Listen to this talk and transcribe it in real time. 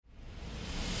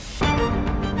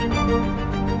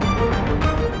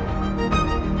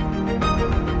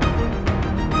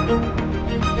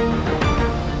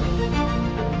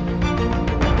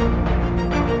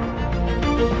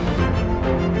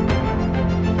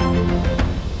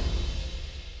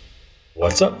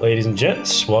What's up, ladies and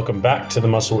gents? Welcome back to the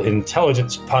Muscle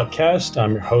Intelligence Podcast.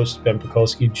 I'm your host, Ben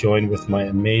Pekulski, joined with my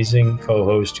amazing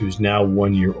co-host, who's now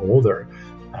 1 year older,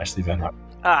 Ashley Van Hout.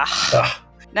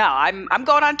 No, I'm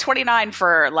going on 29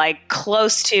 for like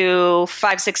close to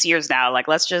 5-6 years now. Like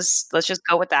let's just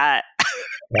go with that.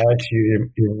 You're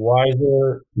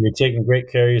wiser. You're taking great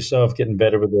care of yourself, getting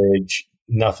better with age.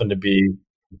 Nothing to be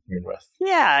concerned with.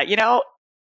 Yeah,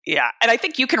 Yeah. And I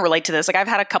think you can relate to this. Like I've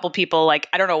had a couple people, like,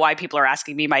 I don't know why people are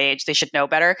asking me my age. They should know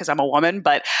better because I'm a woman,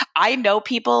 but I know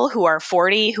people who are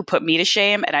 40 who put me to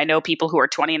shame. And I know people who are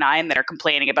 29 that are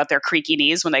complaining about their creaky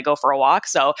knees when they go for a walk.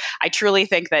 So I truly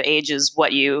think that age is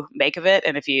what you make of it.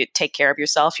 And if you take care of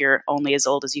yourself, you're only as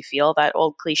old as you feel. That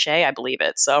old cliche, I believe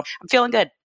it. So I'm feeling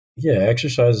good. Yeah,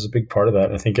 exercise is a big part of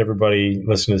that. I think everybody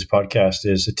listening to this podcast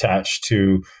is attached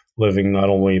to living not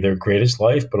only their greatest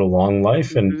life, but a long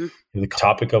life. And the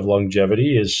topic of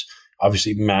longevity is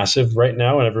obviously massive right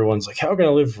now. And everyone's like, how can I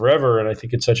live forever? And I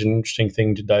think it's such an interesting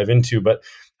thing to dive into. But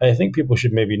I think people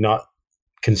should maybe not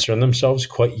concern themselves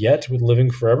quite yet with living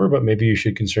forever, but maybe you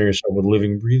should concern yourself with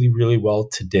living really, really well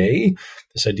today.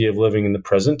 This idea of living in the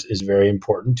present is very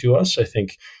important to us. I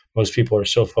think most people are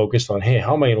so focused on, hey,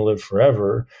 how am I going to live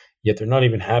forever? Yet they're not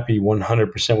even happy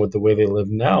 100% with the way they live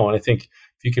now. And I think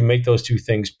if you can make those two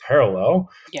things parallel,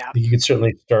 you can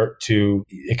certainly start to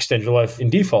extend your life in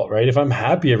default, right? If I'm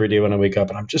happy every day when I wake up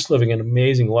and I'm just living an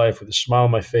amazing life with a smile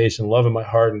on my face and love in my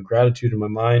heart and gratitude in my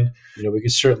mind, we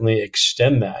could certainly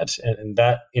extend that. And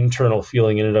that internal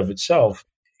feeling in and of itself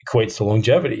equates to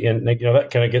longevity. And that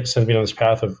kind of sends me on this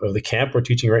path of the camp we're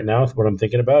teaching right now. What I'm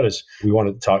thinking about is we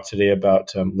wanted to talk today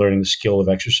about learning the skill of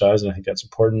exercise. And I think that's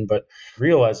important, but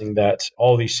realizing that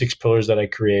all these 6 pillars that I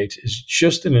create is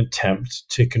just an attempt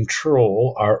to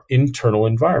control our internal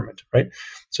environment, right?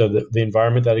 So the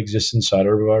environment that exists inside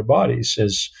of our bodies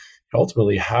is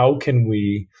ultimately how can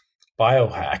we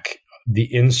biohack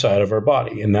the inside of our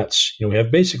body. And that's, we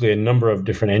have basically a number of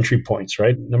different entry points,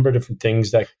 right? A number of different things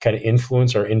that kind of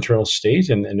influence our internal state.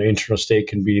 And the internal state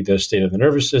can be the state of the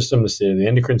nervous system, the state of the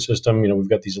endocrine system. We've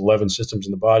got these 11 systems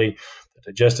in the body, the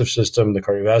digestive system, the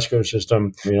cardiovascular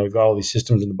system. We've got all these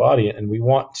systems in the body, and we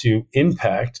want to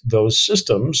impact those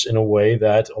systems in a way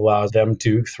that allows them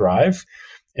to thrive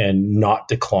and not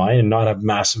decline and not have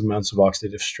massive amounts of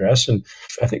oxidative stress. And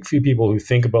I think few people who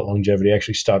think about longevity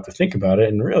actually stop to think about it.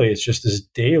 And really, it's just this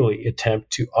daily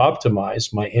attempt to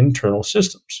optimize my internal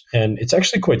systems. And it's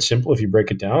actually quite simple if you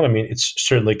break it down. It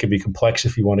certainly could be complex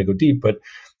if you want to go deep, but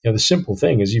the simple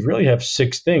thing is you really have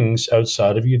 6 things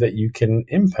outside of you that you can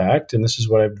impact. And this is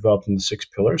what I've developed in the 6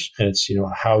 pillars. And it's,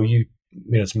 how you,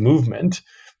 it's movement.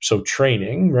 So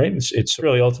training, right? It's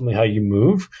really ultimately how you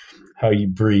move, how you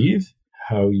breathe,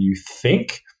 how you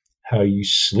think, how you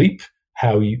sleep,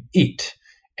 how you eat,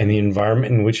 and the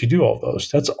environment in which you do all those.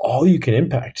 That's all you can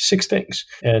impact, 6 things.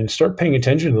 And start paying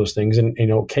attention to those things. And,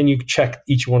 can you check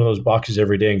each one of those boxes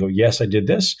every day and go, yes, I did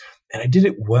this, and I did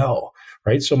it well,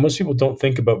 right? So most people don't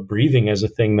think about breathing as a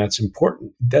thing that's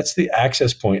important. That's the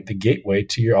access point, the gateway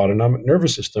to your autonomic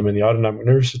nervous system. And the autonomic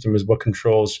nervous system is what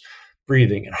controls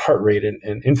breathing and heart rate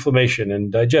and inflammation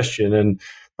and digestion and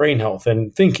brain health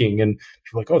and thinking. And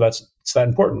people are like, oh, it's that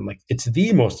important. Like, it's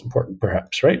the most important,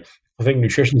 perhaps, right? I think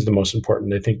nutrition is the most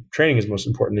important. I think training is most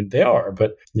important, and they are.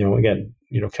 But, again,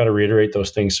 kind of reiterate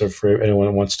those things. So for anyone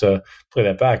who wants to play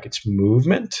that back, it's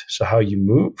movement. So how you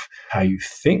move, how you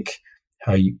think,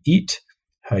 how you eat,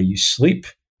 how you sleep.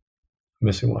 I'm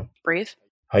missing one. Breathe.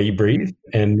 How you breathe,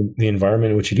 and the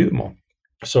environment in which you do them all.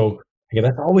 So again,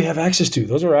 that's all we have access to.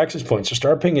 Those are our access points. So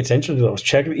start paying attention to those.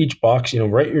 Check each box,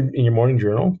 write in your morning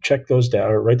journal, check those down,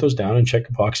 or write those down and check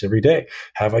a box every day.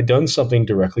 Have I done something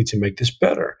directly to make this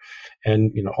better?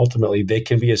 And, ultimately they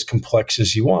can be as complex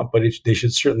as you want, but they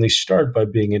should certainly start by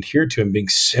being adhered to and being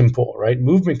simple, right?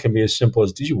 Movement can be as simple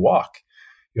as, did you walk?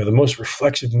 The most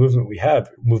reflexive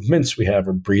movements we have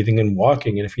are breathing and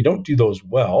walking. And if you don't do those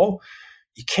well,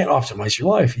 you can't optimize your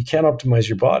life. You can't optimize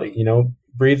your body.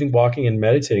 Breathing, walking, and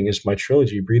meditating is my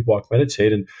trilogy: breathe, walk,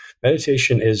 meditate. And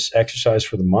meditation is exercise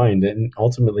for the mind. And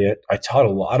ultimately, I taught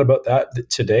a lot about that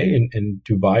today in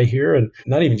Dubai here. And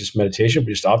not even just meditation,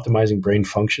 but just optimizing brain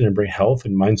function and brain health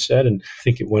and mindset. And I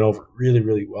think it went over really,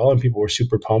 really well. And people were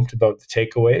super pumped about the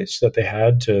takeaways that they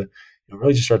had to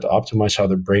really just start to optimize how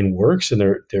their brain works and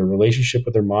their relationship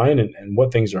with their mind and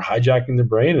what things are hijacking their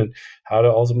brain and how to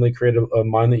ultimately create a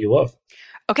mind that you love.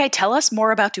 Okay, tell us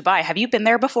more about Dubai. Have you been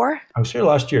there before? I was here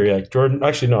last year. Yeah, Jordan.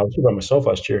 Actually, no, I was here by myself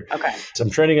last year. Okay. So I'm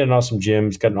training at an awesome gym.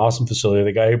 It's got an awesome facility.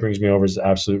 The guy who brings me over is an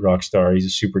absolute rock star. He's a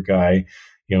super guy.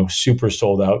 super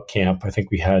sold out camp. I think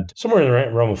we had somewhere in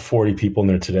the realm of 40 people in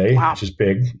there today, Wow. which is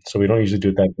big. So we don't usually do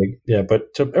it that big. Yeah. But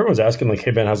so everyone's asking like,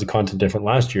 hey, Ben, how's the content different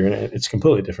last year? And it's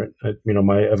completely different.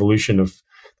 My evolution of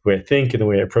the way I think and the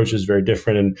way I approach is very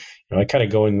different. And I kind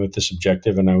of go in with this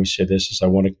objective, and I always say this, is I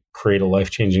want to create a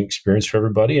life-changing experience for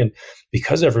everybody. And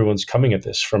because everyone's coming at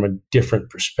this from a different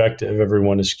perspective,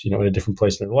 everyone is, in a different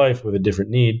place in their life with a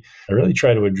different need. I really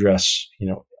try to address,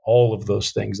 all of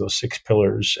those things, those 6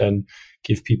 pillars, and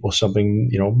give people something,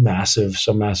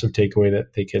 some massive takeaway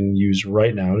that they can use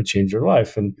right now to change their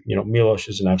life. And, Milos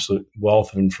is an absolute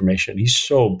wealth of information. He's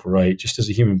so bright just as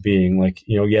a human being. Like,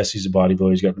 yes, he's a bodybuilder.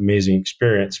 He's got amazing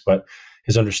experience, but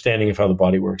his understanding of how the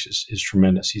body works is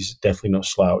tremendous. He's definitely no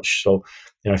slouch. So,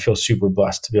 I feel super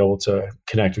blessed to be able to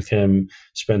connect with him,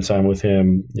 spend time with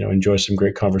him, enjoy some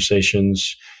great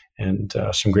conversations and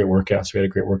some great workouts. We had a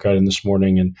great workout in this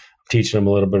morning, and I'm teaching him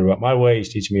a little bit about my way.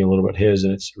 He's teaching me a little bit his,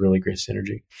 and it's really great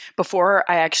synergy. Before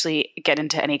I actually get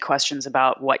into any questions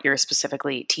about what you're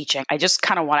specifically teaching, I just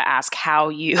kind of want to ask how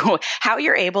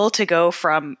you're able to go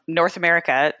from North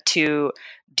America to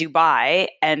Dubai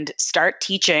and start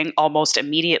teaching almost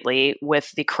immediately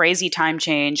with the crazy time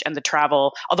change and the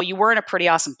travel. Although you were in a pretty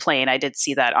awesome plane, I did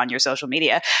see that on your social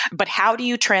media. But how do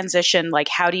you transition? Like,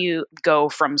 how do you go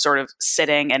from sort of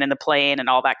sitting and in the plane and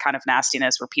all that kind of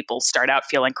nastiness where people start out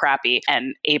feeling crappy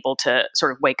and able to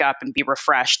sort of wake up and be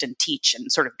refreshed and teach and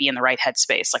sort of be in the right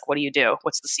headspace? Like, what do you do?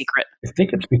 What's the secret? I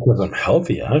think it's because I'm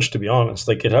healthy, Ash, to be honest.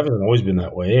 Like, it hasn't always been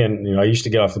that way. And, I used to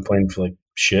get off the plane for like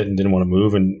shit and didn't want to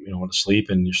move and, want to sleep,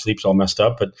 and your sleep's all messed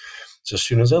up. But so as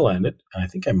soon as I landed, I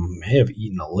think I may have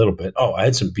eaten a little bit. Oh, I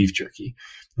had some beef jerky.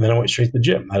 And then I went straight to the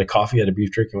gym. I had a coffee, had a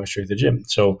beef jerky, and went straight to the gym.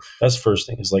 So that's the first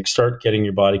thing, is like start getting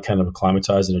your body kind of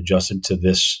acclimatized and adjusted to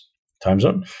this time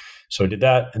zone. So I did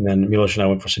that. And then Milos and I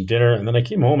went for some dinner. And then I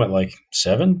came home at like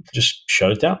 7, just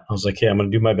shut it down. I was like, hey, I'm going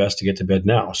to do my best to get to bed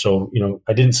now. So,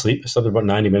 I didn't sleep. I slept about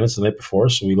 90 minutes the night before.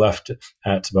 So we left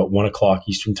at about 1 o'clock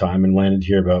Eastern time and landed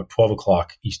here about 12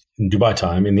 o'clock in Dubai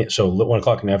time. So 1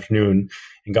 o'clock in the afternoon,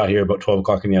 and got here about 12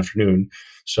 o'clock in the afternoon.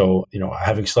 So,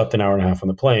 having slept an hour and a half on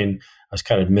the plane, I was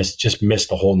kind of missed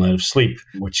the whole night of sleep,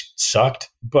 which sucked.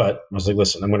 But I was like,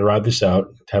 listen, I'm going to ride this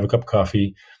out, have a cup of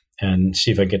coffee, and see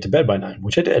if I get to bed by 9,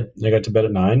 which I did. I got to bed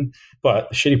at 9. But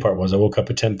the shitty part was I woke up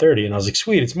at 10:30 and I was like,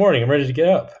 sweet, it's morning. I'm ready to get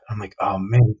up. I'm like, oh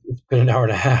man, it's been an hour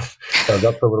and a half. So I was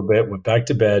up for a little bit, went back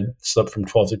to bed, slept from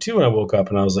 12 to 2, and I woke up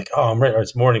and I was like, oh, I'm ready.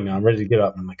 It's morning now. I'm ready to get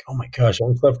up. And I'm like, oh my gosh, I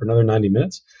only slept for another 90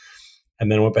 minutes.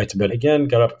 And then I went back to bed again,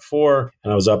 got up at 4,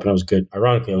 and I was up and I was good.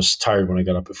 Ironically, I was tired when I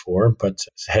got up at 4, but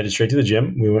headed straight to the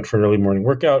gym. We went for an early morning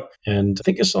workout. And I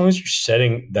think as long as you're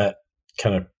setting that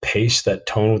kind of pace, that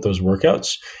tone with those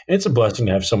workouts, and it's a blessing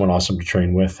to have someone awesome to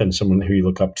train with and someone who you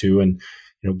look up to, and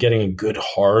getting a good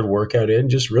hard workout in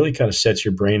just really kind of sets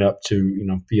your brain up to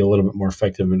be a little bit more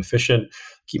effective and efficient.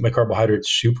 Keep my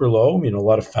carbohydrates super low, a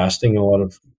lot of fasting and a lot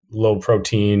of low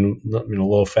protein,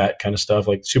 low fat kind of stuff,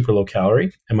 like super low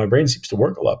calorie. And my brain seems to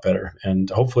work a lot better. And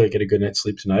hopefully I get a good night's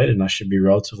sleep tonight, and I should be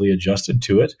relatively adjusted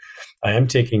to it. I am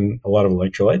taking a lot of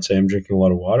electrolytes. I am drinking a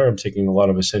lot of water. I'm taking a lot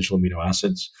of essential amino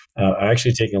acids. I'm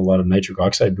actually taking a lot of nitric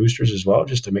oxide boosters as well,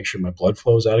 just to make sure my blood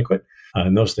flow is adequate.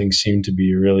 And those things seem to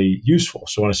be really useful.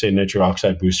 So when I say nitric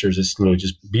oxide boosters, it's literally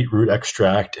just beetroot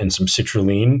extract and some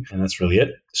citrulline, and that's really it.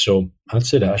 So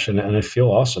that's it, Ash. And I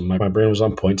feel awesome. My brain was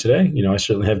on point today. I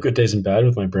certainly have good days and bad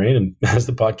with my brain. And as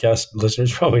the podcast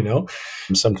listeners probably know,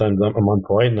 sometimes I'm on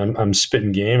point and I'm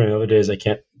spitting game, and other days I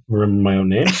can't remember my own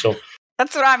name. So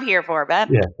that's what I'm here for, Ben.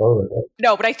 Yeah, totally.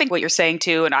 No, but I think what you're saying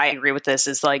too, and I agree with this,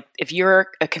 is like if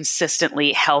you're a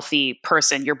consistently healthy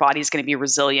person, your body's going to be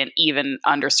resilient even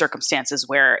under circumstances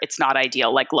where it's not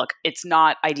ideal. Like, look, it's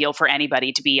not ideal for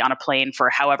anybody to be on a plane for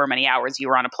however many hours you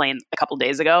were on a plane a couple of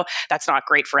days ago. That's not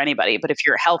great for anybody. But if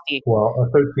you're healthy,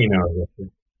 13 hours.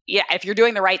 Yeah, if you're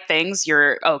doing the right things,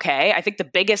 you're okay. I think the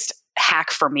biggest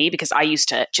hack for me, because I used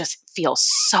to just feel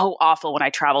so awful when I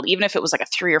traveled, even if it was like a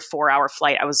 3 or 4 hour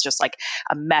flight, I was just like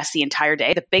a mess the entire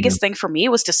day. The biggest thing for me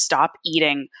was to stop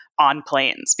eating on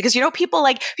planes, because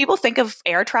people think of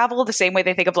air travel the same way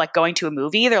they think of like going to a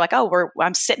movie. They're like, oh,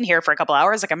 I'm sitting here for a couple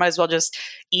hours, like I might as well just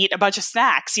eat a bunch of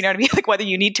snacks. You know what I mean? Like whether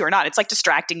you need to or not, it's like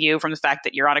distracting you from the fact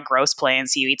that you're on a gross plane,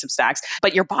 so you eat some snacks.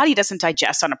 But your body doesn't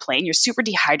digest on a plane. You're super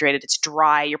dehydrated. It's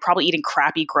dry. You're probably eating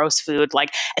crappy, gross food. Like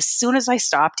as soon as I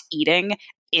stopped eating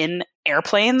in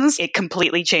airplanes, it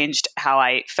completely changed how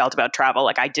I felt about travel.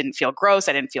 Like I didn't feel gross.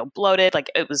 I didn't feel bloated. Like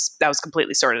that was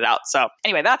completely sorted out. So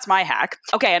anyway, that's my hack.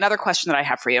 Okay. Another question that I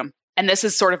have for you. And this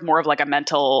is sort of more of like a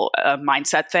mental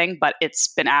mindset thing, but it's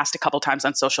been asked a couple times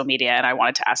on social media, and I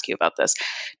wanted to ask you about this.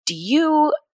 Do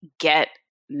you get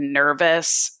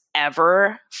nervous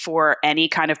ever for any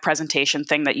kind of presentation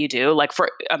thing that you do, like for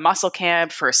a muscle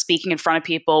camp, for speaking in front of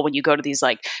people, when you go to these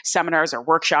like seminars or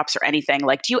workshops or anything,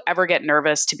 like do you ever get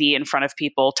nervous to be in front of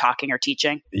people talking or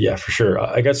teaching? Yeah, for sure.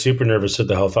 I got super nervous at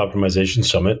the Health Optimization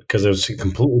Summit because it was a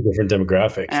completely different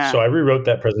demographic. So I rewrote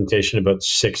that presentation about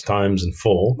 6 times in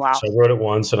full. Wow. So I wrote it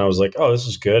once and I was like, oh, this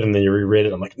is good. And then you reread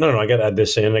it. I'm like, no, I got to add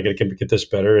this in. I got to get this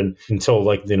better. And until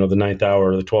like, the 9th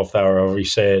hour or the 12th hour, however you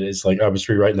say it, it's like I was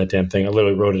rewriting that damn thing. I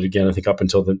literally wrote it again, I think up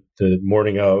until the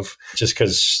morning of, just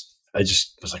because I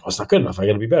just was like, well, it's not good enough. I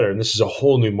got to be better. And this is a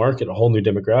whole new market, a whole new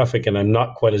demographic. And I'm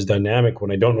not quite as dynamic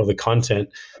when I don't know the content,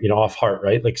 off heart,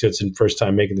 right? Like, so it's the first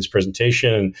time making this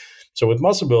presentation. And so with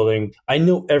muscle building, I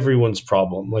know everyone's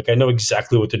problem. Like I know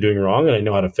exactly what they're doing wrong and I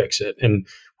know how to fix it. And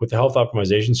with the Health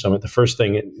Optimization Summit, the first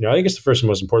thing, I think it's the first and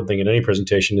most important thing in any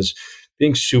presentation is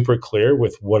being super clear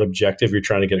with what objective you're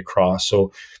trying to get across.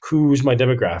 So who's my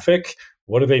demographic?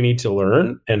 What do they need to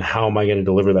learn and how am I going to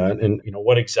deliver that? And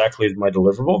what exactly is my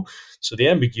deliverable? So the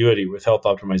ambiguity with Health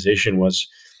Optimization was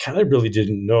kind of really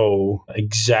didn't know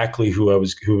exactly who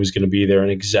was going to be there and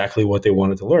exactly what they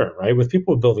wanted to learn, right? With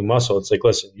people building muscle, it's like,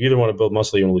 listen, you either want to build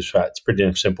muscle or you want to lose fat. It's pretty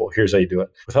damn simple. Here's how you do it.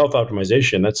 With Health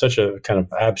Optimization, that's such a kind of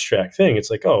abstract thing. It's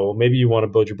like, oh, well, maybe you want to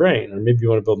build your brain, or maybe you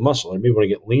want to build muscle, or maybe you want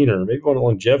to get leaner, or maybe you want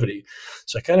longevity.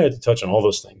 So I kind of had to touch on all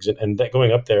those things. And that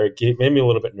going up there, it made me a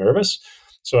little bit nervous.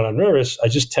 So when I'm nervous, I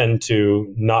just tend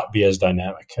to not be as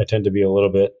dynamic. I tend to be a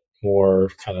little bit more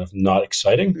kind of not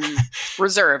exciting.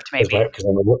 Reserved, maybe.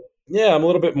 I'm a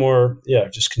little bit more,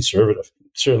 just conservative.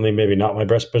 Certainly maybe not my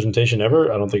best presentation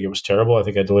ever. I don't think it was terrible. I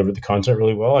think I delivered the content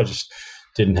really well. I just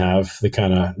didn't have the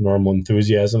kind of normal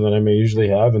enthusiasm that I may usually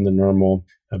have and the normal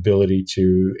ability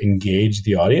to engage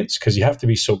the audience, because you have to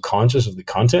be so conscious of the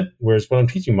content. Whereas when I'm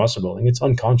teaching muscle building, it's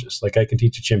unconscious. Like I can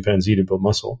teach a chimpanzee to build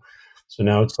muscle. So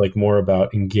now it's like more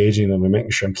about engaging them and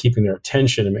making sure I'm keeping their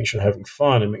attention and making sure they're having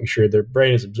fun and making sure their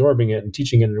brain is absorbing it and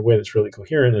teaching it in a way that's really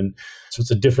coherent. And so it's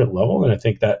a different level. And I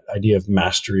think that idea of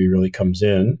mastery really comes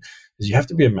in, is you have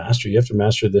to be a master. You have to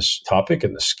master this topic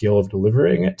and the skill of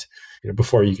delivering it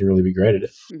before you can really be great at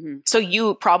it. Mm-hmm. So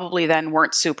you probably then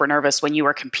weren't super nervous when you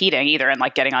were competing either and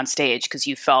like getting on stage, because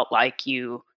you felt like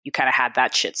you kind of had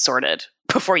that shit sorted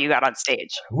before you got on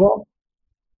stage. Well,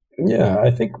 yeah,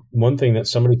 I think one thing that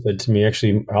somebody said to me,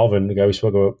 actually, Alvin, the guy we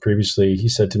spoke about previously, he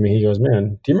said to me, he goes,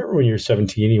 man, do you remember when you were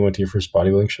 17 and you went to your first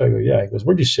bodybuilding show? I go, yeah. He goes,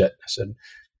 where'd you sit? I said,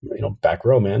 back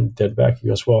row, man, dead back. He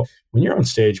goes, well, when you're on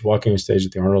stage, walking on stage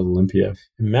at the Arnold Olympia,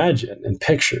 imagine and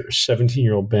picture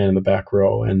 17-year-old Ben in the back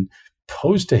row and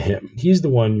pose to him. He's the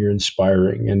one you're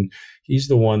inspiring and he's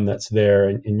the one that's there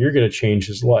and you're going to change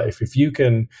his life. If you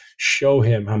can show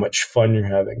him how much fun you're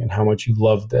having and how much you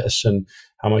love this and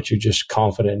how much you're just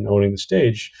confident in owning the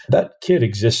stage, that kid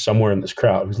exists somewhere in this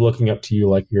crowd who's looking up to you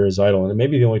like you're his idol. And it may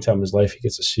be the only time in his life he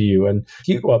gets to see you. And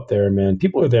you go up there, man,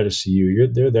 people are there to see you.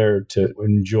 They're there to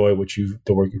enjoy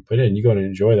the work you put in. You go and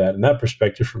enjoy that. And that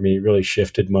perspective for me really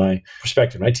shifted my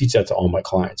perspective. And I teach that to all my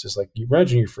clients. It's like, you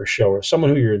imagine your first show or someone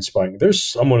who you're inspiring. There's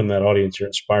someone in that audience you're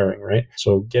inspiring, right?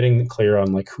 So getting clear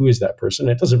on like, who is that person?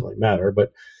 It doesn't really matter,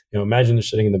 but imagine they're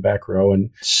sitting in the back row and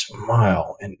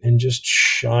smile and just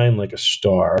shine like a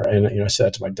star. And, I say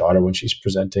that to my daughter when she's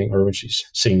presenting or when she's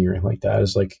singing or anything like that.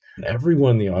 It's like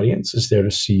everyone in the audience is there to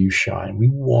see you shine. We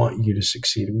want you to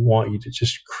succeed. We want you to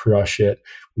just crush it.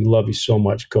 We love you so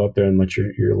much. Go up there and let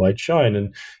your light shine.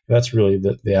 And that's really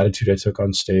the attitude I took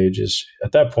on stage. Is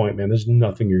at that point, man, there's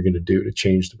nothing you're going to do to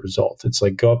change the result. It's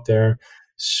like, go up there,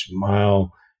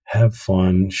 smile, have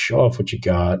fun, show off what you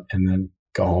got, and then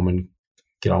go home and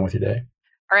get on with your day.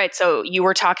 All right. So you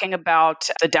were talking about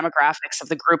the demographics of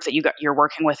the group that you're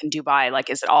working with in Dubai.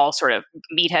 Like, is it all sort of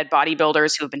meathead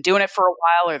bodybuilders who have been doing it for a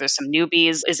while, or there's some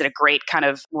newbies? Is it a great kind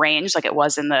of range like it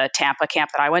was in the Tampa camp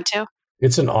that I went to?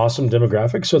 It's an awesome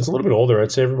demographic. So it's a little bit older.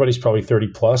 I'd say everybody's probably 30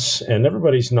 plus, and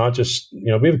everybody's not just, we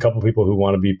have a couple of people who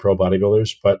want to be pro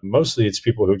bodybuilders, but mostly it's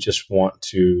people who just want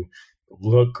to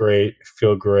look great,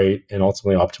 feel great, and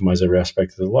ultimately optimize every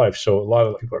aspect of their life. So a lot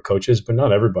of people are coaches, but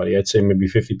not everybody. I'd say maybe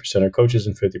 50% are coaches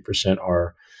and 50%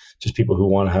 are just people who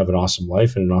want to have an awesome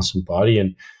life and an awesome body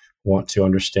and want to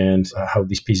understand how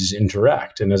these pieces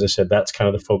interact. And as I said, that's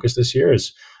kind of the focus this year.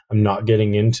 Is I'm not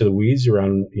getting into the weeds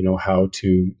around, how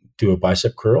to do a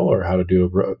bicep curl or how to do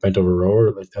a bent over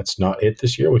rower. Like, that's not it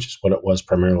this year, which is what it was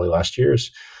primarily last year.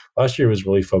 Last year was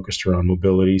really focused around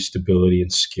mobility, stability,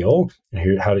 and skill. And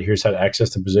here's how to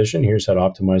access the position. Here's how to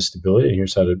optimize stability. And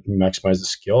here's how to maximize the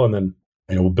skill. And then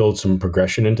we'll build some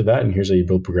progression into that. And here's how you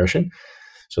build progression.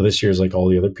 So this year is like all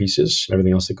the other pieces,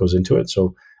 everything else that goes into it.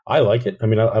 So I like it. I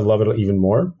mean, I love it even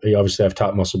more. Obviously, I've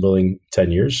taught muscle building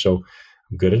 10 years. So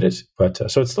I'm good at it. But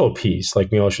so it's still a piece.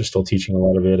 Like Milos is still teaching a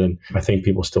lot of it. And I think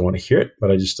people still want to hear it. But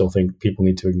I just still think people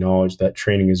need to acknowledge that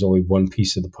training is only one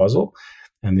piece of the puzzle.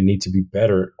 And they need to be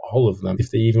better at all of them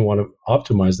if they even want to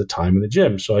optimize the time in the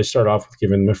gym. So I start off with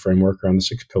giving them a framework around the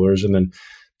 6 pillars and then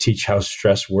teach how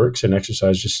stress works. And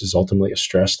exercise just is ultimately a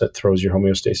stress that throws your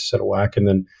homeostasis out of whack. And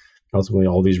then ultimately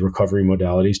all these recovery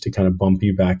modalities to kind of bump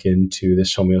you back into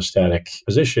this homeostatic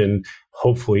position,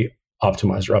 hopefully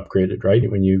optimized or upgraded, right?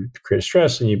 When you create a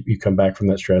stress and you come back from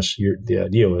that stress, the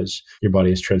ideal is your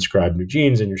body has transcribed new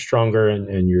genes and you're stronger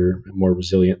and you're more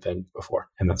resilient than before.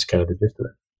 And that's kind of the gist of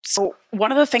it. So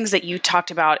one of the things that you talked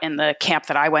about in the camp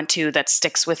that I went to that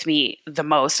sticks with me the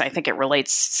most, I think it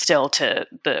relates still to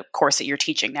the course that you're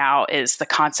teaching now, is the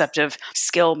concept of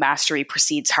skill mastery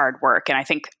precedes hard work. And I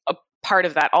think a part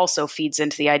of that also feeds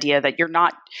into the idea that you're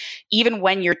not, even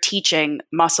when you're teaching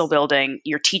muscle building,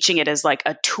 you're teaching it as like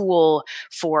a tool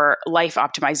for life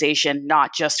optimization,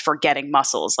 not just for getting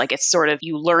muscles. Like it's sort of,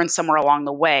 you learn somewhere along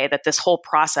the way that this whole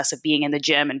process of being in the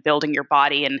gym and building your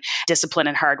body and discipline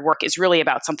and hard work is really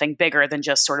about something bigger than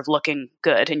just sort of looking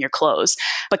good in your clothes.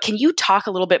 But can you talk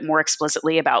a little bit more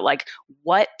explicitly about like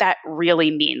what that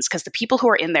really means? Because the people who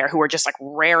are in there who are just like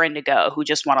raring to go, who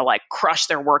just want to like crush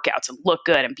their workouts and look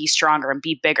good and be stronger and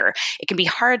be bigger, it can be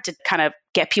hard to kind of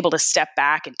get people to step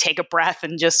back and take a breath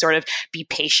and just sort of be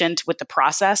patient with the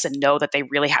process and know that they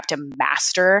really have to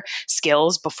master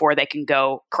skills before they can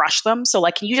go crush them. So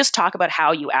like, can you just talk about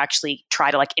how you actually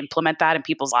try to like implement that in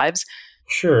people's lives?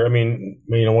 Sure. I mean,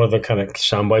 one of the kind of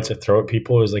sound bites I throw at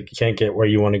people is like, you can't get where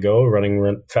you want to go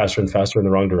running faster and faster in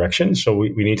the wrong direction. So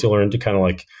we need to learn to kind of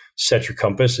like set your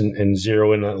compass and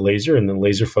zero in that laser and then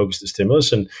laser focus the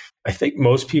stimulus. And I think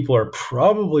most people are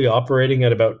probably operating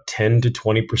at about 10 to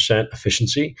 20%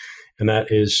 efficiency. And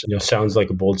that is, sounds like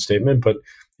a bold statement, but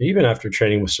even after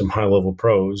training with some high-level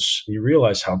pros, you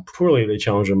realize how poorly they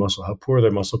challenge their muscle, how poor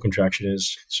their muscle contraction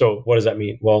is. So what does that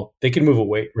mean? Well, they can move a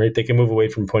weight, right? They can move a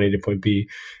weight from point A to point B,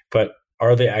 but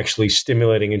are they actually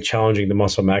stimulating and challenging the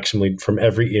muscle maximally from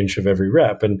every inch of every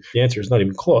rep? And the answer is not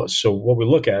even close. So what we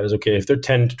look at is, okay, if they're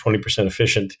 10 to 20%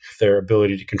 efficient, their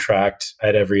ability to contract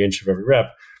at every inch of every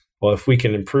rep, well, if we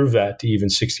can improve that to even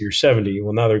 60 or 70,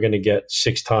 well, now they're going to get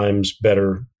 6 times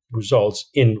better results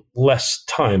in less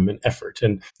time and effort.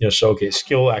 And,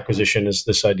 skill acquisition is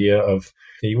this idea of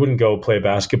you wouldn't go play a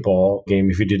basketball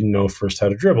game if you didn't know first how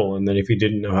to dribble. And then if you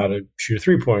didn't know how to shoot a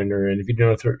 3-pointer and if you didn't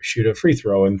know how to shoot a free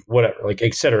throw and whatever, like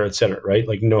et cetera, right?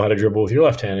 Like know how to dribble with your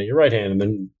left hand and your right hand and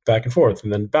then back and forth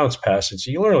and then bounce pass. And so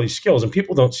you learn all these skills and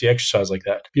people don't see exercise like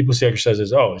that. People see exercise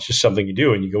as, it's just something you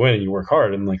do and you go in and you work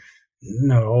hard. And like,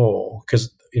 no,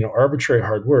 because arbitrary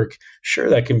hard work, sure,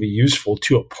 that can be useful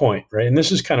to a point, right? And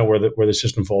this is kind of where the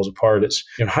system falls apart. Is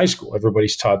in high school,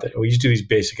 everybody's taught that we just do these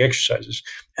basic exercises,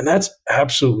 and that's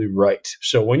absolutely right.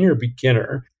 So when you're a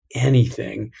beginner,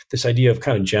 anything, this idea of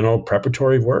kind of general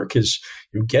preparatory work is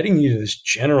getting you to this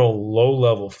general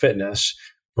low-level fitness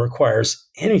requires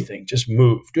anything. Just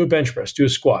move, do a bench press, do a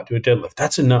squat, do a deadlift.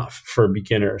 That's enough for a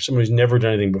beginner, someone who's never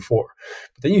done anything before.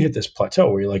 But then you hit this plateau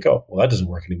where you're like, oh, well, that doesn't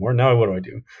work anymore. Now what do I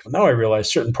do? Well, now I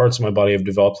realize certain parts of my body have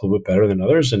developed a little bit better than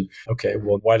others. And okay,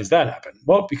 well, why does that happen?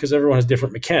 Well, because everyone has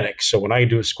different mechanics. So when I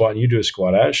do a squat and you do a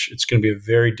squat, Ash, it's going to be a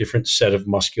very different set of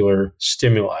muscular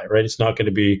stimuli, right? It's not going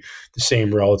to be the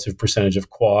same relative percentage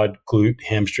of quad, glute,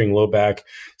 hamstring, low back.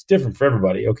 It's different for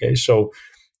everybody. Okay, so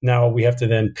now we have to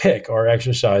then pick our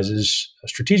exercises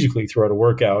strategically throughout a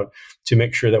workout to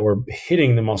make sure that we're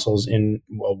hitting the muscles in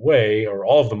a way, or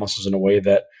all of the muscles in a way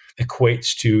that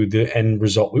equates to the end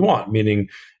result we want. Meaning,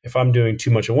 if I'm doing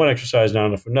too much of one exercise, not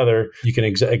enough of another, you can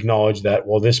acknowledge that,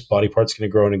 well, this body part's going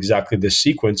to grow in exactly this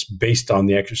sequence based on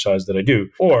the exercise that I do.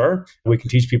 Or we can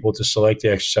teach people to select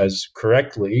the exercise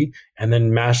correctly and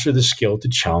then master the skill to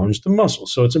challenge the muscle.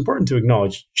 So it's important to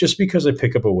acknowledge, just because I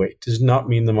pick up a weight does not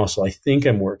mean the muscle I think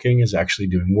I'm working is actually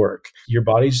doing work. Your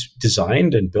body's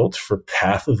designed and built for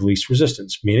path of least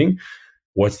resistance, meaning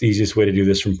what's the easiest way to do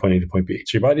this from point A to point B?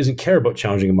 So your body doesn't care about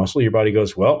challenging a muscle. Your body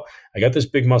goes, well, I got this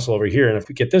big muscle over here, and if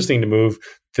we get this thing to move,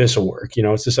 this will work.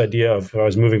 It's this idea of, if I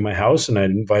was moving my house and I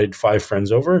invited 5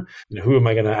 friends over, who am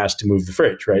I going to ask to move the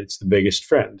fridge, right? It's the biggest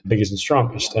friend, biggest and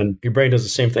strongest. And your brain does the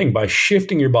same thing by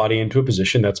shifting your body into a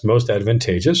position that's most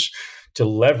advantageous to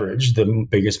leverage the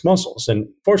biggest muscles. And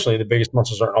fortunately, the biggest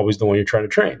muscles aren't always the one you're trying to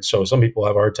train. So some people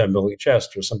have a hard time building a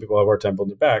chest, or some people have a hard time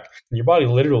building a back. And your body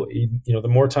literally, the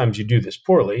more times you do this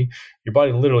poorly, your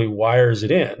body literally wires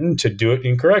it in to do it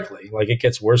incorrectly. Like it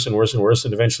gets worse and worse and worse.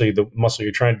 And eventually the muscle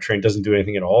you're trying to train doesn't do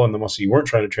anything at all. And the muscle you weren't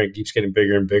trying to train keeps getting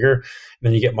bigger and bigger. And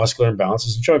then you get muscular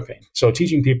imbalances and joint pain. So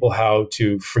teaching people how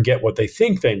to forget what they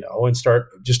think they know and start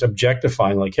just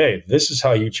objectifying, like, hey, this is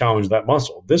how you challenge that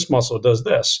muscle. This muscle does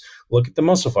this. Look at the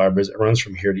muscle fibers. It runs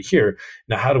from here to here.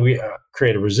 Now, how do we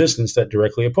create a resistance that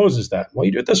directly opposes that? Well,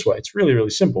 you do it this way. It's really, really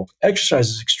simple. Exercise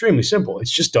is extremely simple.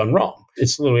 It's just done wrong.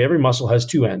 It's literally every muscle has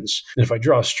two ends. And if I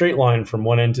draw a straight line from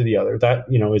one end to the other, that,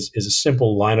 is a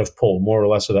simple line of pull, more or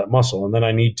less, of that muscle. And then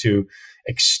I need to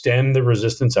extend the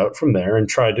resistance out from there and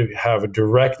try to have a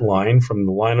direct line from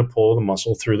the line of pull of the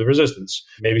muscle through the resistance.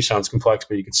 Maybe sounds complex,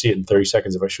 but you can see it in 30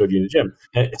 seconds if I showed you in the gym.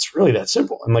 And it's really that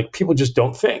simple. And like, people just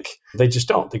don't think. They just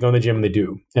don't. They go in the gym and they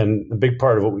do. And a big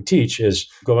part of what we teach is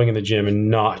going in the gym and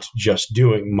not just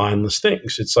doing mindless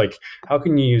things. It's like, how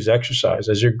can you use exercise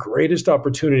as your greatest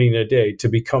opportunity in a day to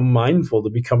become mindful,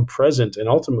 to become present, and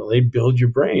ultimately build your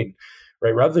brain?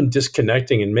 Right? Rather than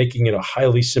disconnecting and making it a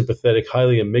highly sympathetic,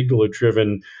 highly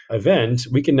amygdala-driven event,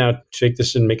 we can now take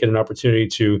this and make it an opportunity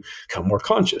to become more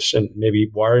conscious and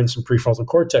maybe wire in some prefrontal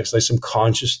cortex, like some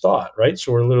conscious thought, right?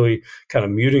 So we're literally kind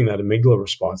of muting that amygdala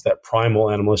response, that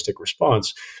primal animalistic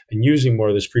response, and using more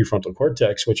of this prefrontal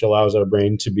cortex, which allows our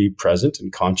brain to be present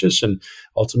and conscious and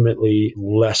ultimately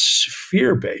less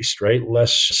fear-based, right?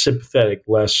 Less sympathetic,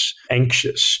 less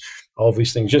anxious. All of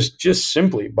these things, just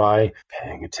simply by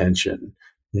paying attention,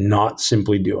 not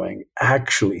simply doing,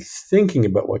 actually thinking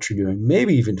about what you're doing,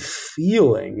 maybe even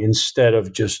feeling instead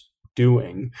of just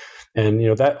doing. And,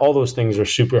 that all those things are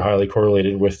super highly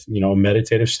correlated with, a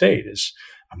meditative state. Is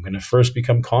I'm going to first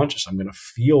become conscious. I'm going to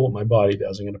feel what my body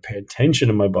does. I'm going to pay attention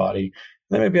to my body.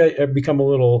 Then maybe I become a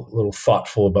little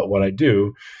thoughtful about what I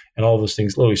do. And all of those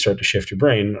things literally start to shift your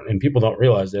brain. And people don't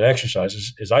realize that exercise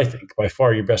is, I think, by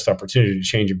far your best opportunity to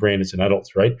change your brain as an adult,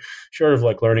 right? Short of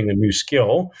like learning a new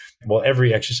skill. Well,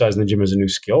 every exercise in the gym is a new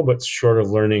skill, but short of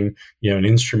learning, an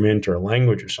instrument or a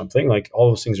language or something, like all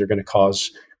those things are going to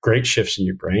cause great shifts in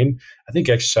your brain. I think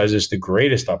exercise is the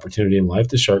greatest opportunity in life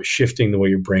to start shifting the way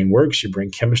your brain works, your brain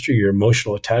chemistry, your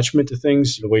emotional attachment to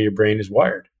things, the way your brain is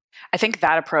wired. I think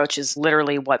that approach is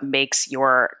literally what makes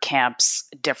your camps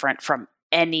different from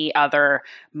any other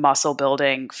muscle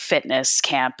building fitness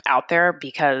camp out there,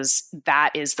 because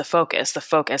that is the focus. The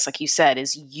focus, like you said,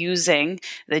 is using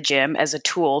the gym as a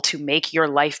tool to make your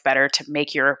life better, to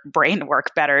make your brain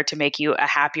work better, to make you a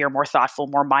happier, more thoughtful,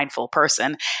 more mindful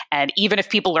person. And even if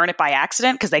people learn it by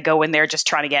accident because they go in there just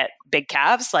trying to get big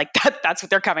calves, like that's what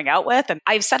they're coming out with. And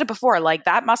I've said it before, like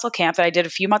that muscle camp that I did a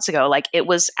few months ago, like it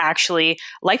was actually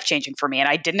life-changing for me. And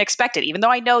I didn't expect it. Even though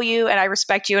I know you and I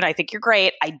respect you and I think you're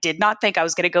great, I did not think I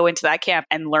was going to go into that camp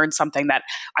and learn something that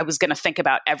I was going to think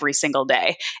about every single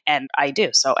day. And I do.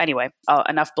 So anyway,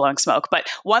 enough blowing smoke. But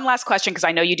one last question, because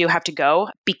I know you do have to go,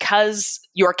 because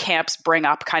your camps bring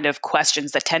up kind of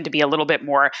questions that tend to be a little bit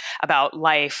more about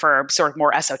life or sort of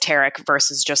more esoteric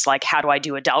versus just like, how do I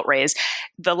do a delt raise?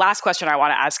 The last question I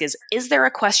want to ask is there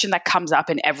a question that comes up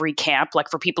in every camp, like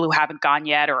for people who haven't gone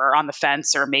yet or are on the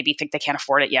fence or maybe think they can't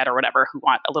afford it yet or whatever, who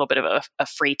want a little bit of a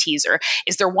free teaser?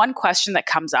 Is there one question that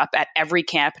comes up at every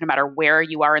camp, no matter where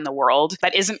you are in the world,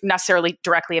 that isn't necessarily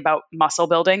directly about muscle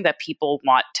building that people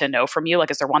want to know from you?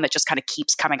 Like, is there one that just kind of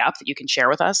keeps coming up that you can share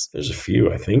with us? There's a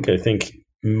few, I think.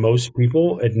 Most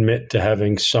people admit to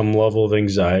having some level of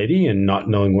anxiety and not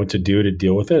knowing what to do to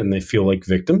deal with it, and they feel like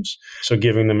victims. So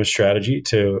giving them a strategy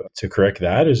to correct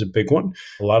that is a big one.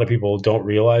 A lot of people don't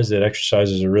realize that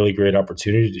exercise is a really great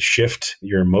opportunity to shift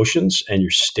your emotions and your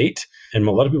state. And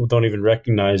a lot of people don't even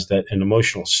recognize that an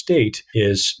emotional state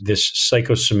is this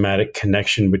psychosomatic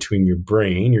connection between your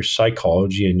brain, your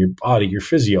psychology, and your body, your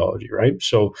physiology, right?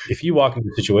 So if you walk into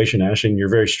a situation, Ash, and you're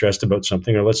very stressed about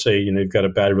something, or let's say, you've got a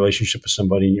bad relationship with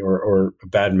somebody or a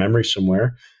bad memory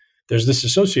somewhere, there's this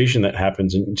association that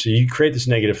happens. And so you create this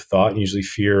negative thought, usually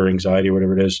fear or anxiety or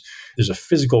whatever it is. There's a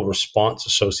physical response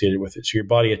associated with it. So your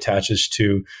body attaches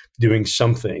to doing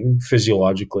something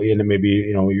physiologically, and then maybe,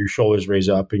 your shoulders raise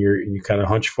up and you kind of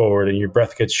hunch forward and your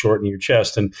breath gets short in your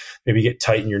chest and maybe get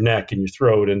tight in your neck and your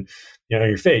throat and,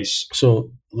 your face.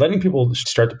 So letting people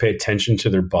start to pay attention to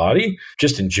their body,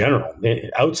 just in general,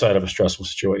 outside of a stressful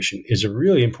situation, is a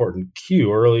really important cue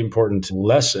or really important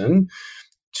lesson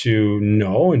to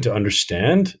know and to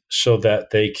understand so that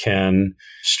they can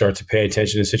start to pay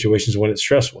attention in situations when it's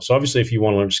stressful. So obviously, if you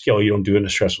want to learn a skill, you don't do it in a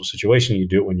stressful situation. You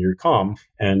do it when you're calm.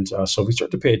 And so if we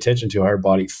start to pay attention to how our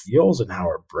body feels and how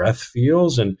our breath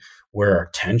feels and where our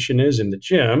tension is in the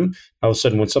gym, all of a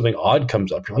sudden when something odd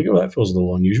comes up, you're like, oh, that feels a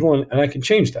little unusual. And I can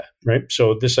change that, right?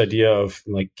 So this idea of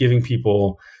like giving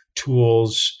people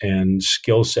tools and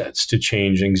skill sets to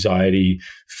change anxiety,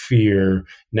 fear,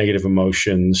 negative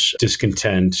emotions,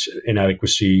 discontent,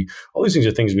 inadequacy. All these things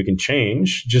are things we can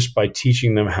change just by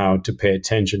teaching them how to pay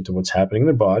attention to what's happening in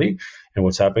their body and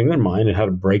what's happening in their mind and how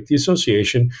to break the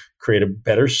association, create a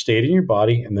better state in your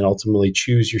body, and then ultimately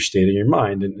choose your state in your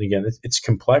mind. And again, it's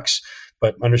complex,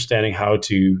 but understanding how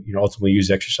to ultimately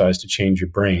use exercise to change your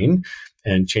brain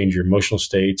and change your emotional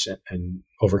states and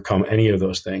overcome any of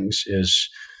those things is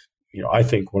I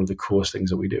think one of the coolest things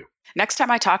that we do. Next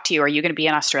time I talk to you, are you going to be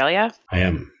in Australia? I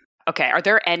am. Okay. Are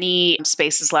there any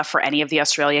spaces left for any of the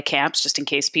Australia camps, just in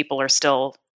case people are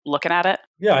still looking at it?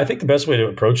 Yeah, I think the best way to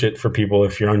approach it for people,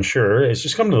 if you're unsure, is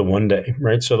just come to the one day,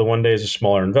 right? So the one day is a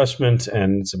smaller investment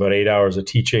and it's about 8 hours of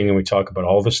teaching. And we talk about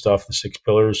all this stuff, the 6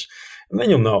 pillars. And then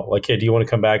you'll know, like, hey, do you want to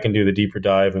come back and do the deeper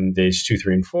dive in days 2,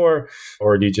 3, and 4?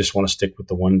 Or do you just want to stick with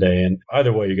the one day? And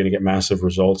either way, you're going to get massive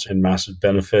results and massive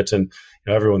benefit. And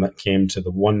everyone that came to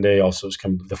the one day also has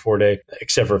come to the 4 day,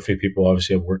 except for a few people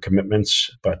obviously have work commitments.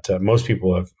 But most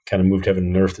people have kind of moved heaven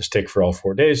and earth to stick for all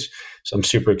 4 days. So I'm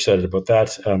super excited about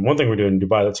that. One thing we're doing in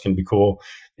Dubai that's going to be cool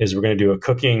is we're going to do a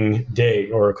cooking day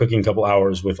or a cooking couple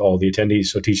hours with all the attendees.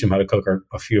 So teach them how to cook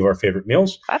a few of our favorite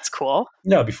meals. That's cool.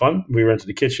 Yeah, it'll be fun. We rented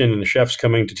a kitchen and the chef's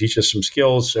coming to teach us some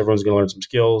skills. Everyone's going to learn some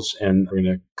skills and we're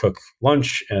going to cook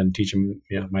lunch and teach them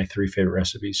my 3 favorite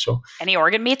recipes. So any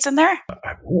organ meats in there?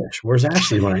 I wish. Where's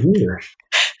Ashley when I need her?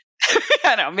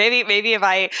 I don't know. Maybe if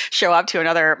I show up to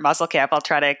another muscle camp, I'll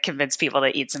try to convince people to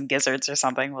eat some gizzards or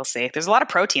something. We'll see. There's a lot of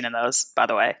protein in those, by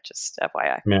the way, just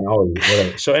FYI. Man, I'll eat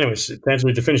whatever. So anyways,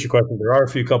 to finish your question, there are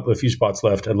a few spots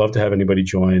left. I'd love to have anybody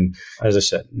join. As I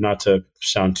said, not to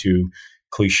sound too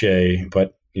cliche,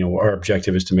 but our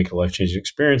objective is to make it a life-changing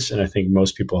experience. And I think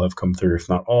most people have come through, if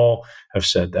not all, have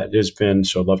said that it has been.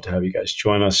 So I'd love to have you guys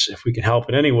join us. If we can help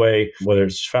in any way, whether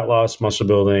it's fat loss, muscle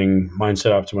building,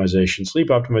 mindset optimization, sleep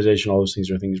optimization, all those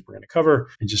things are things we're going to cover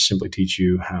and just simply teach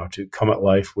you how to come at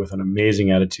life with an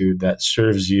amazing attitude that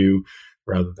serves you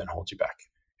rather than hold you back.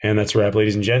 And that's a wrap,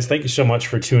 ladies and gents. Thank you so much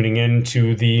for tuning in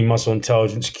to the Muscle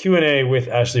Intelligence Q&A with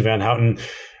Ashley Van Houten.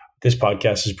 This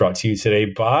podcast is brought to you today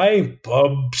by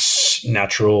Bubs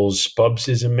Naturals. Bubs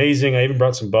is amazing. I even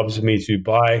brought some Bubs with me to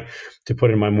Dubai to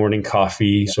put in my morning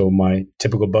coffee. So my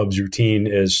typical Bubs routine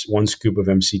is 1 scoop of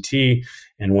MCT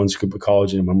and 1 scoop of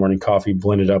collagen in my morning coffee,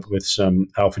 blended up with some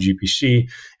alpha GPC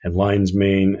and lion's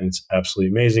mane. And it's absolutely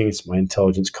amazing. It's my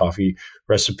intelligence coffee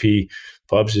recipe.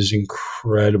 Bubs is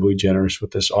incredibly generous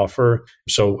with this offer.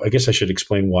 So I guess I should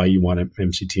explain why you want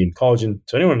MCT and collagen.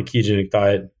 So anyone on a ketogenic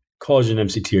diet, collagen and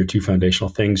MCT are 2 foundational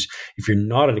things. If you're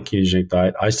not on a ketogenic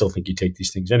diet, I still think you take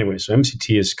these things anyway. So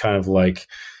MCT is kind of like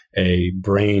a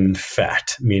brain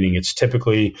fat, meaning it's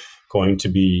typically going to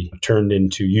be turned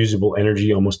into usable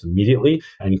energy almost immediately.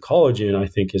 And collagen, I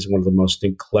think, is one of the most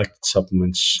neglected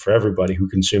supplements for everybody who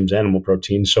consumes animal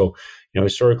protein. So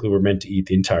historically, we're meant to eat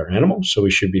the entire animal. So we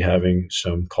should be having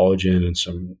some collagen and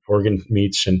some organ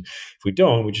meats. And if we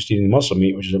don't, we're just eating muscle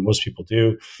meat, which is what most people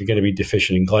do. You're going to be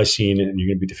deficient in glycine and you're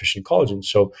going to be deficient in collagen.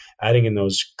 So adding in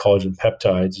those collagen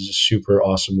peptides is a super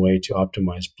awesome way to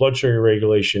optimize blood sugar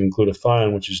regulation,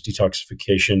 glutathione, which is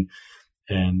detoxification,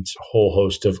 and a whole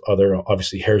host of other,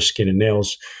 obviously, hair, skin, and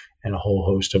nails, and a whole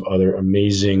host of other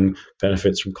amazing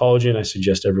benefits from collagen. I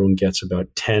suggest everyone gets about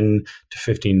 10 to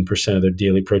 15% of their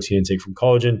daily protein intake from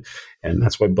collagen. And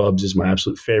that's why Bubs is my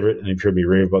absolute favorite. And you've heard me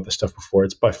rave about this stuff before.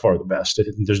 It's by far the best.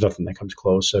 There's nothing that comes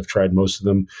close. I've tried most of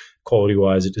them.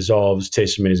 Quality-wise, it dissolves,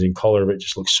 tastes amazing. Color of it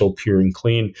just looks so pure and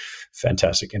clean.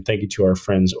 Fantastic. And thank you to our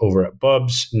friends over at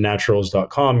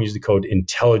bubsnaturals.com. Use the code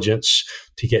INTELLIGENCE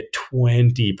to get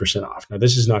 20% off. Now,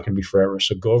 this is not going to be forever.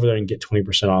 So go over there and get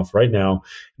 20% off right now. And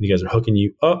you guys are hooking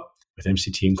you up with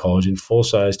MCT and collagen, full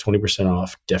size, 20%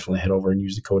 off. Definitely head over and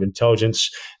use the code INTELLIGENCE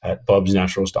at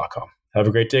bubsnaturals.com. Have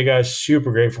a great day, guys.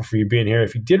 Super grateful for you being here.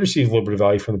 If you did receive a little bit of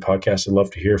value from the podcast, I'd love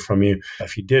to hear from you.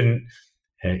 If you didn't,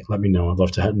 hey, let me know. I'd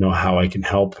love to know how I can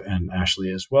help, and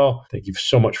Ashley as well. Thank you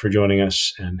so much for joining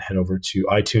us, and head over to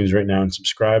iTunes right now and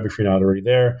subscribe if you're not already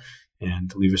there,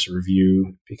 and leave us a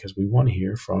review because we want to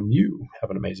hear from you.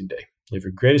 Have an amazing day. Live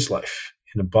your greatest life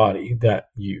in a body that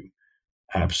you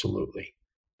absolutely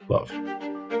love.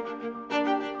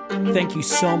 Thank you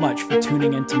so much for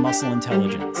tuning into Muscle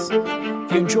Intelligence.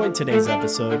 If you enjoyed today's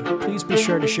episode, please be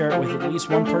sure to share it with at least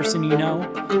one person you know.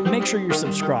 Make sure you're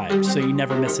subscribed so you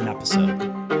never miss an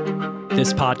episode.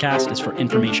 This podcast is for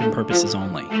information purposes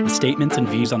only. The statements and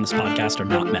views on this podcast are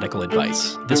not medical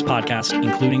advice. This podcast,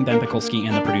 including Ben Pekulski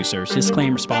and the producers,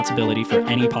 disclaim responsibility for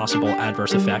any possible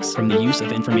adverse effects from the use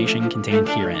of information contained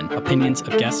herein. Opinions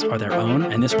of guests are their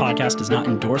own, and this podcast does not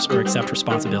endorse or accept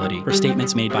responsibility for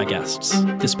statements made by guests.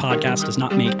 This podcast does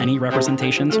not make any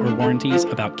representations or warranties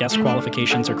about guest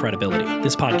qualifications or credibility.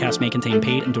 This podcast may contain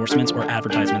paid endorsements or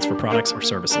advertisements for products or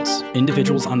services.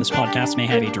 Individuals on this podcast may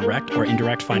have a direct or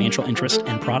indirect financial interest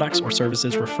in products or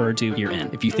services referred to herein.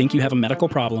 If you think you have a medical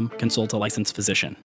problem, consult a licensed physician.